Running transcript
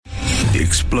the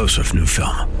explosive new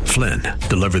film, Flynn,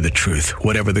 deliver the truth,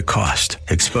 whatever the cost.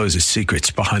 Exposes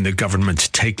secrets behind the government's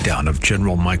takedown of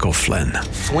General Michael Flynn.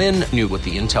 Flynn knew what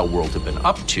the intel world had been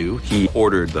up to. He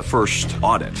ordered the first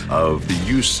audit of the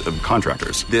use of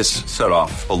contractors. This set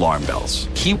off alarm bells.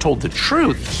 He told the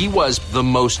truth. He was the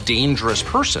most dangerous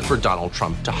person for Donald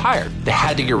Trump to hire. They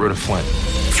had to get rid of Flynn.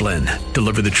 Flynn,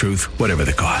 deliver the truth, whatever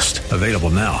the cost. Available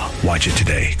now. Watch it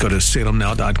today. Go to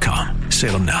salemnow.com.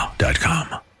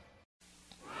 salemnow.com.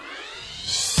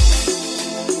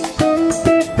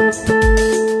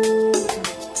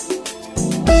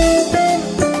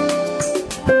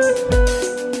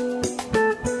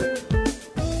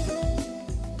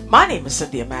 My name is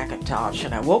Cynthia McIntosh,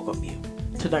 and I welcome you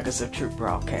to Nuggets of Truth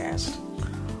broadcast.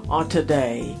 On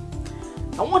today,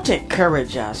 I want to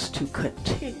encourage us to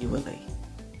continually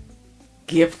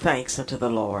give thanks unto the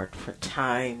Lord for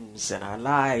times in our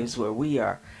lives where we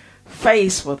are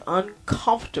faced with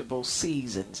uncomfortable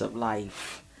seasons of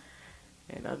life.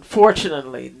 And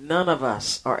unfortunately, none of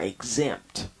us are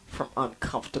exempt from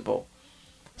uncomfortable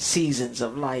seasons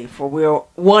of life, for we're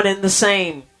one and the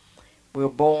same. We're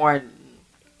born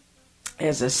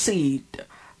as a seed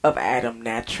of Adam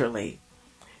naturally.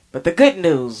 But the good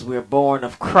news, we're born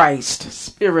of Christ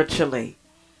spiritually.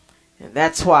 And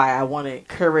that's why I want to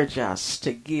encourage us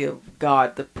to give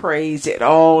God the praise at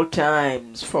all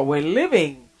times. For we're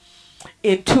living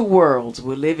in two worlds.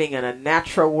 We're living in a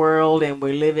natural world and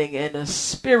we're living in a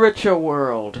spiritual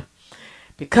world.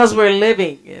 Because we're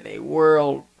living in a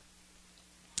world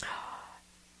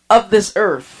of this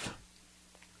earth.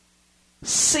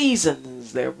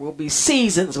 There will be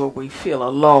seasons where we feel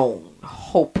alone,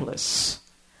 hopeless,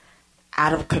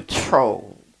 out of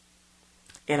control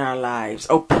in our lives,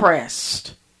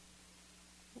 oppressed,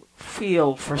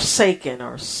 feel forsaken,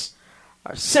 or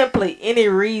simply any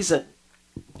reason.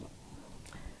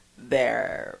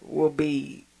 There will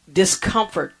be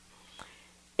discomfort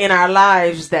in our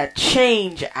lives that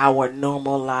change our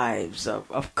normal lives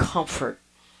of comfort.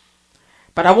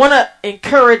 But I want to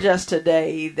encourage us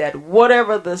today that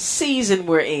whatever the season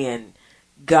we're in,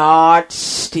 God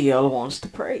still wants to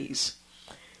praise.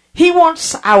 He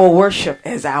wants our worship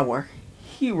as our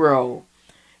hero.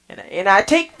 And I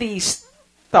take these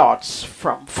thoughts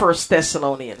from 1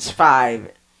 Thessalonians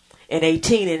 5 and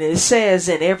 18, and it says,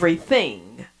 in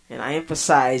everything, and I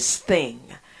emphasize thing,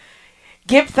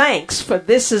 give thanks, for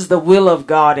this is the will of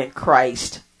God in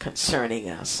Christ concerning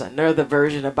us. Another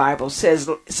version of the Bible says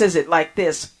it like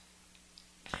this: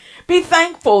 be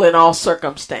thankful in all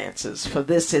circumstances, for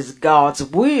this is God's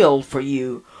will for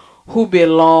you who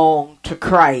belong to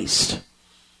Christ.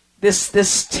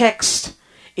 This text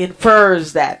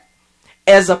infers that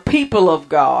as a people of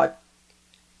God,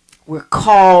 we're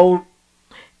called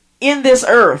in this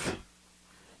earth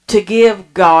to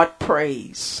give God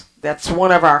praise. That's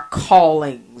one of our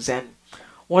callings, and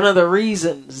one of the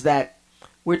reasons that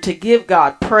we're to give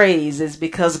God praise is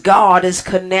because God is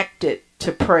connected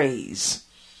to praise.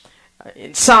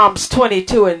 In Psalms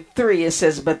 22 and 3 it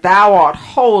says, but thou art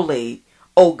holy,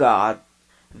 O God,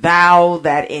 thou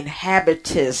that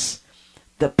inhabitest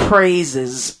the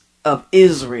praises of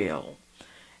Israel.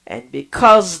 And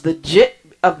because of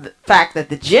the fact that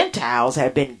the Gentiles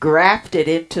have been grafted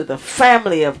into the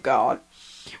family of God,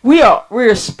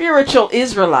 we're spiritual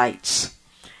Israelites.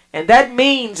 And that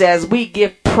means as we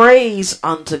give praise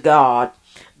unto God,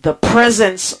 the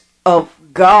presence of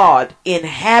God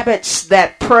inhabits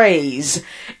that praise,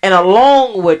 and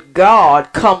along with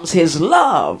God comes His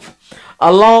love.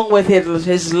 Along with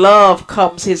His love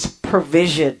comes His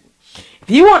provision. If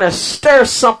you want to stir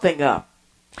something up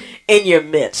in your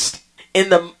midst, in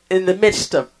the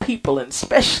midst of people, and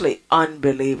especially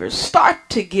unbelievers, start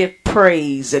to give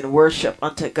praise and worship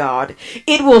unto God.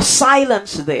 It will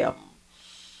silence them,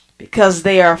 because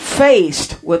they are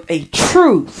faced with a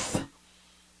truth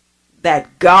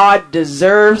that God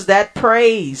deserves that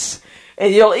praise.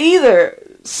 And you'll either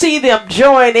see them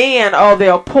join in or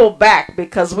they'll pull back,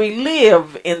 because we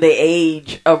live in the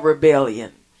age of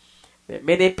rebellion. There are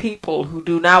many people who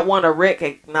do not want to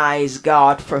recognize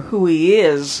God for who He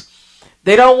is.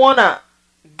 They don't want to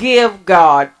give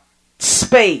God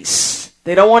space.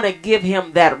 They don't want to give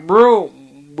Him that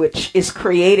room which is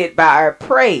created by our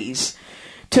praise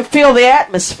to fill the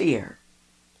atmosphere.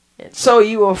 And so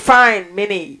you will find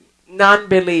many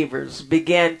non-believers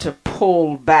begin to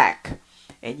pull back,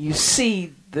 and you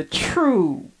see the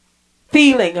true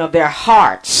feeling of their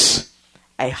hearts,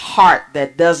 a heart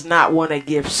that does not want to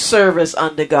give service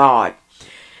unto God.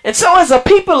 And so as a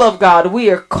people of God, we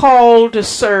are called to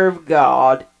serve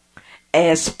God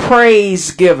as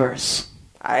praise givers.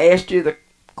 I asked you the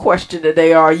question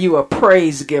today, are you a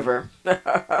praise giver?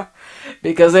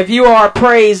 Because if you are a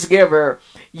praise giver,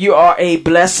 you are a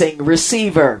blessing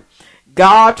receiver.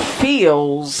 God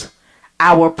fills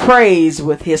our praise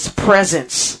with his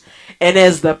presence. And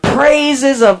as the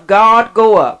praises of God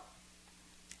go up,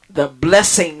 the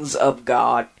blessings of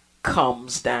God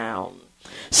comes down.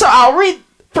 So I'll read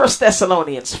 1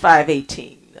 Thessalonians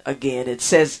 5:18 again. It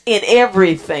says, in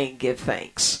everything give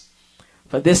thanks,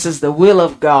 for this is the will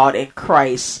of God in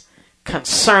Christ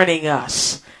concerning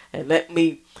us. And let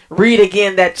me read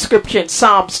again that scripture in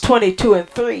Psalms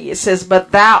 22:3. It says,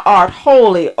 but thou art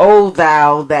holy, O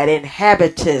thou that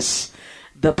inhabitest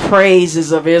the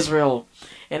praises of Israel.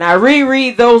 And I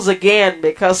reread those again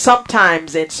because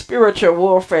sometimes in spiritual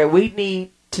warfare we need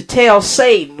to tell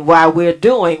Satan why we're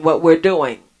doing what we're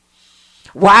doing,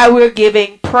 why we're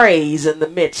giving praise in the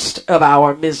midst of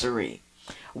our misery,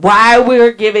 why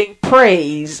we're giving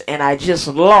praise and I just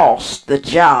lost the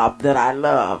job that I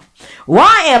love.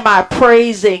 Why am I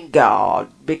praising God?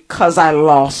 Because I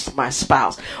lost my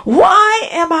spouse. Why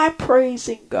am I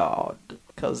praising God?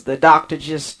 Because the doctor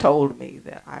just told me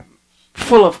that I'm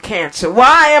full of cancer.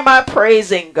 Why am I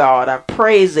praising God? I'm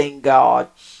praising God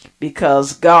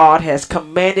because God has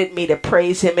commanded me to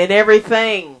praise him in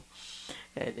everything.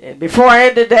 And before I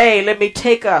end today, let me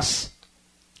take us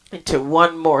into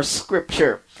one more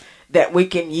scripture that we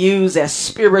can use as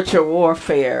spiritual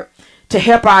warfare to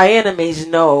help our enemies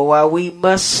know we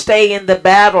must stay in the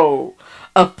battle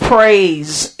of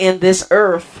praise in this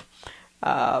earth.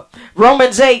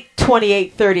 Romans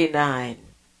 8:28-39.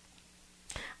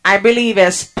 I believe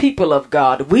as people of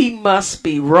God, we must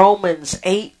be Romans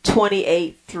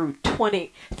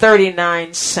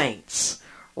 8:28-39 saints.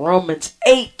 Romans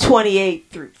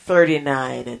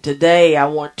 8:28-39. And today I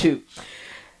want to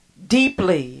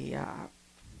deeply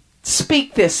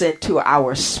speak this into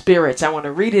our spirits. I want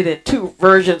to read it in two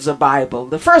versions of Bible.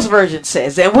 The first version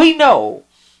says, and we know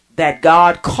that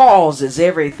God causes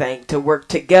everything to work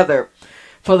together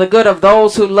for the good of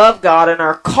those who love God and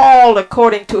are called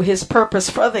according to his purpose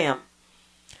for them.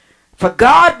 For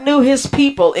God knew his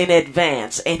people in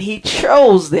advance, and he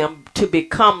chose them to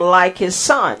become like his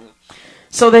son,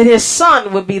 so that his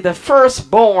son would be the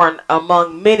firstborn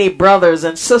among many brothers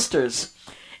and sisters.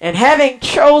 And having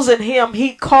chosen him,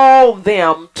 he called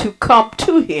them to come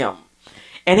to him.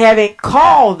 And having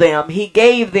called them, he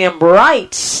gave them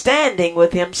right standing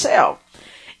with himself.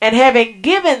 And having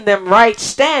given them right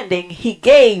standing, he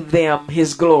gave them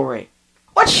his glory.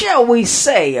 What shall we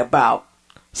say about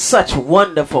such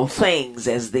wonderful things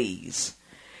as these?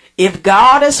 If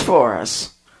God is for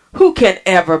us, who can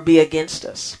ever be against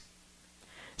us?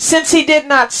 Since he did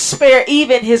not spare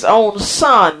even his own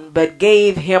son, but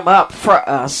gave him up for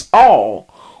us all,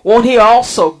 won't he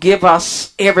also give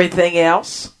us everything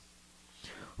else?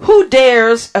 Who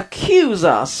dares accuse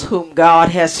us whom God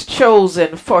has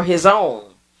chosen for his own?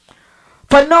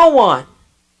 For no one.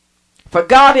 For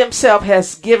God himself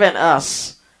has given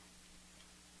us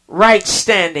right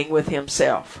standing with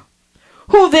himself.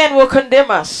 Who then will condemn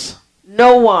us?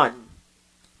 No one.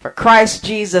 For Christ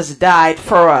Jesus died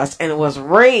for us and was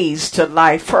raised to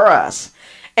life for us.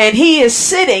 And he is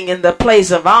sitting in the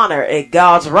place of honor at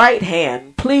God's right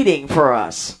hand, pleading for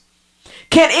us.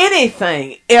 Can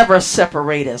anything ever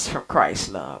separate us from Christ's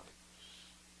love?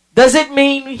 Does it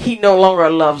mean he no longer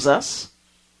loves us?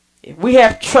 If we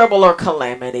have trouble or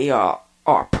calamity, or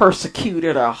are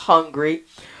persecuted or hungry,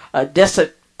 or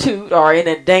destitute or in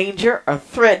a danger, or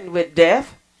threatened with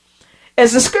death,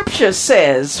 as the scripture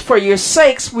says, for your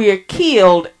sakes we are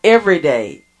killed every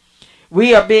day.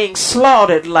 We are being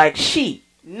slaughtered like sheep.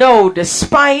 No,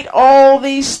 despite all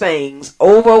these things,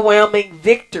 overwhelming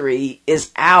victory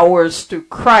is ours through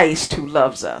Christ who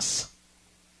loves us.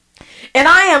 And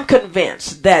I am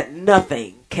convinced that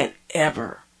nothing can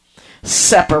ever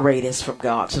separate us from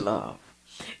God's love.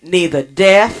 Neither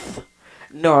death,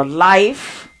 nor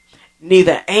life,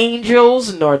 neither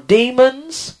angels, nor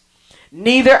demons,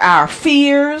 neither our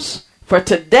fears for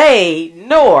today,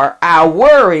 nor our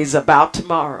worries about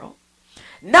tomorrow.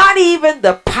 Not even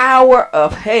the power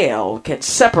of hell can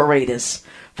separate us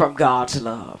from God's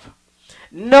love.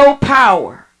 No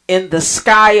power in the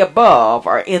sky above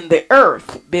or in the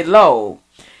earth below.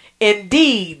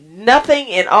 Indeed, nothing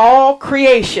in all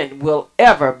creation will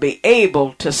ever be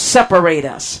able to separate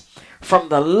us from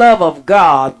the love of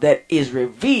God that is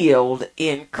revealed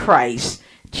in Christ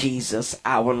Jesus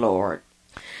our Lord.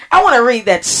 I want to read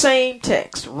that same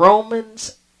text,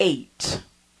 Romans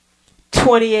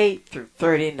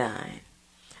 8:28-39.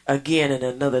 Again in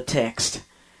another text.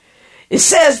 It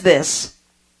says this,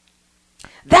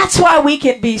 that's why we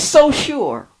can be so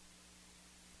sure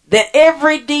that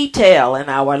every detail in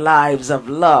our lives of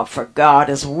love for God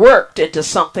is worked into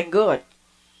something good.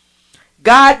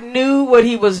 God knew what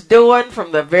he was doing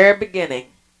from the very beginning.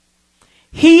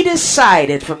 He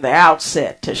decided from the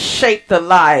outset to shape the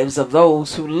lives of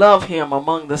those who love him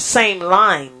among the same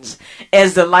lines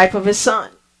as the life of his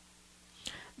son.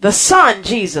 The Son,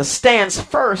 Jesus, stands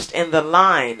first in the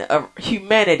line of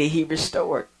humanity he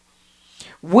restored.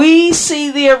 We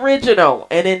see the original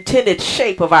and intended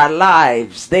shape of our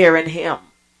lives there in him.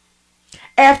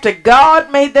 After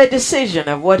God made the decision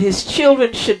of what his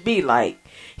children should be like,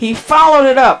 he followed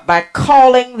it up by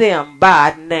calling them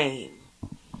by name.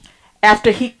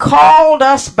 After he called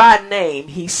us by name,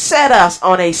 he set us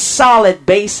on a solid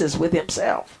basis with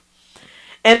himself.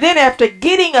 And then after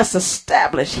getting us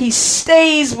established, he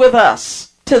stays with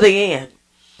us to the end,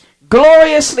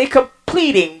 gloriously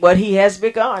completing what he has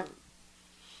begun.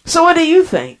 So what do you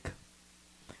think?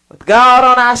 With God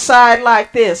on our side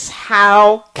like this,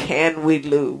 how can we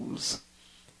lose?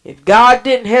 If God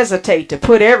didn't hesitate to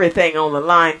put everything on the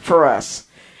line for us,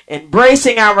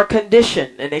 embracing our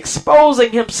condition and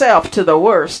exposing himself to the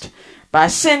worst by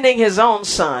sending his own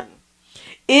son,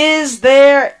 is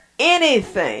there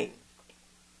anything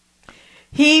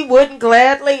he wouldn't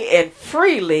gladly and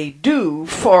freely do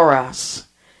for us?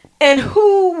 And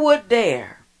who would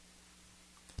dare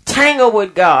tangle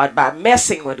with God by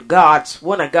messing with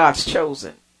one of God's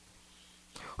chosen?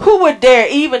 Who would dare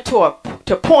even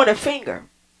to point a finger?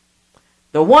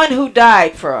 The one who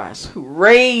died for us, who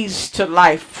raised to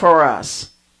life for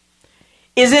us,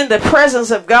 is in the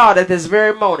presence of God at this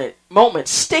very moment,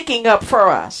 sticking up for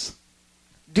us.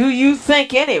 Do you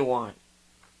think anyone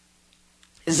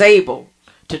is able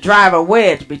to drive a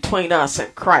wedge between us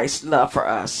and Christ's love for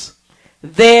us?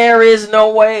 There is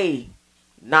no way.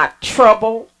 Not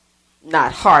trouble,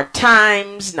 not hard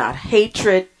times, not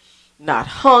hatred, not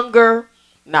hunger,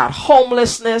 not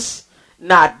homelessness,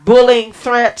 not bullying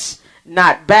threats,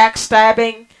 not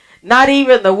backstabbing, not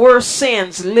even the worst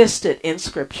sins listed in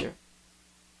Scripture.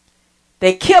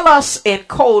 They kill us in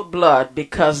cold blood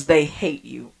because they hate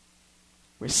you.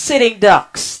 We're sitting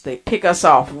ducks. They pick us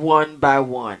off one by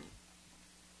one.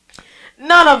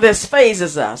 None of this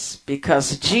phases us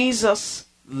because Jesus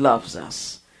loves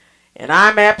us. And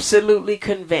I'm absolutely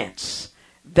convinced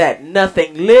that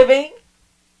nothing living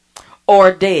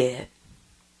or dead,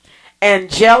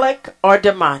 angelic or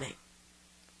demonic,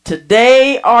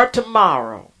 today or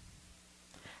tomorrow,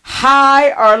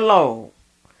 high or low,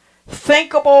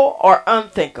 thinkable or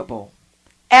unthinkable,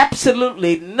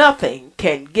 absolutely nothing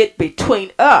can get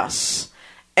between us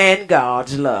and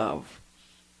God's love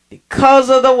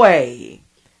because of the way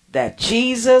that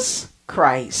Jesus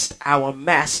Christ, our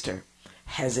Master,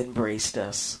 has embraced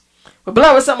us. Well,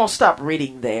 beloveds, I'm going to stop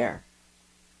reading there.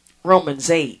 Romans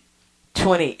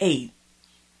 8:28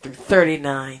 through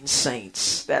 39,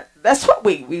 saints. That's what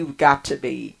we've got to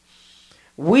be.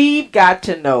 We've got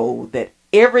to know that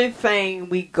everything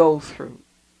we go through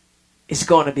is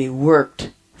going to be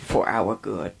worked for our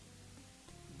good.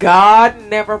 God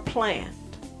never planned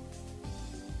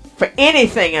for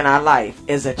anything in our life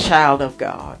as a child of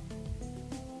God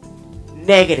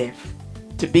negative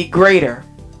to be greater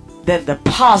than the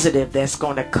positive that's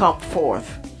going to come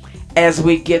forth as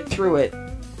we get through it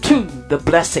to the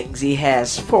blessings he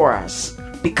has for us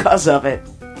because of it.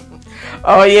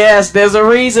 Oh yes, there's a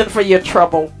reason for your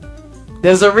trouble.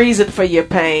 There's a reason for your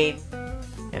pain.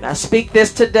 And I speak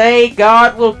this today,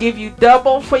 God will give you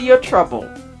double for your trouble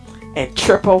and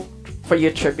triple for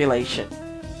your tribulation.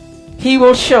 He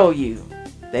will show you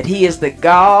that he is the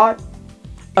God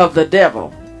of the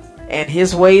devil and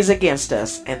his ways against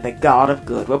us and the God of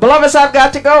good. Well, beloveds, I've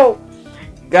got to go.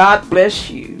 God bless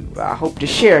you. I hope to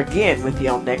share again with you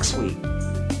on next week.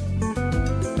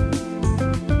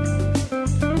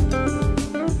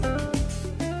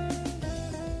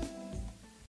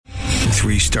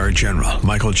 3-star General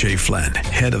Michael J. Flynn,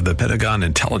 head of the Pentagon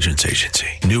Intelligence Agency,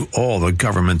 knew all the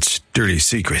government's dirty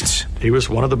secrets. He was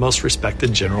one of the most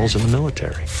respected generals in the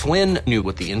military. Flynn knew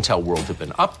what the intel world had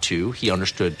been up to. He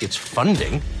understood its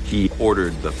funding. He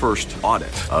ordered the first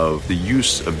audit of the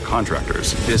use of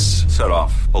contractors. This set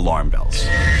off alarm bells.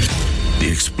 The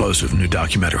explosive new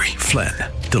documentary, Flynn,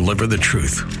 Deliver the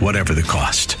Truth, Whatever the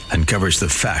Cost, uncovers the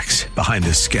facts behind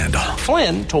this scandal.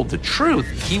 Flynn told the truth.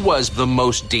 He was the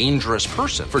most dangerous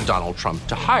person for Donald Trump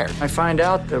to hire. I find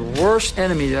out the worst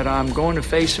enemy that I'm going to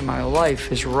face in my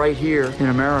life is right here in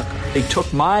America. They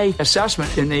took my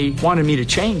assessment and they wanted me to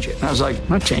change it. And I was like, I'm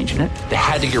not changing it. They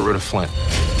had to get rid of Flynn.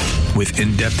 With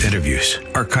in-depth interviews,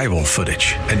 archival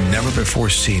footage, and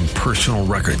never-before-seen personal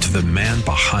records of the man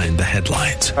behind the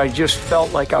headlines. I just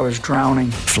felt like I was drowning.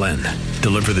 Flynn,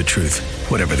 deliver the truth,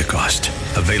 whatever the cost.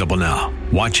 Available now.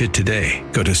 Watch it today.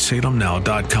 Go to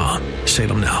salemnow.com.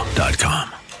 salemnow.com.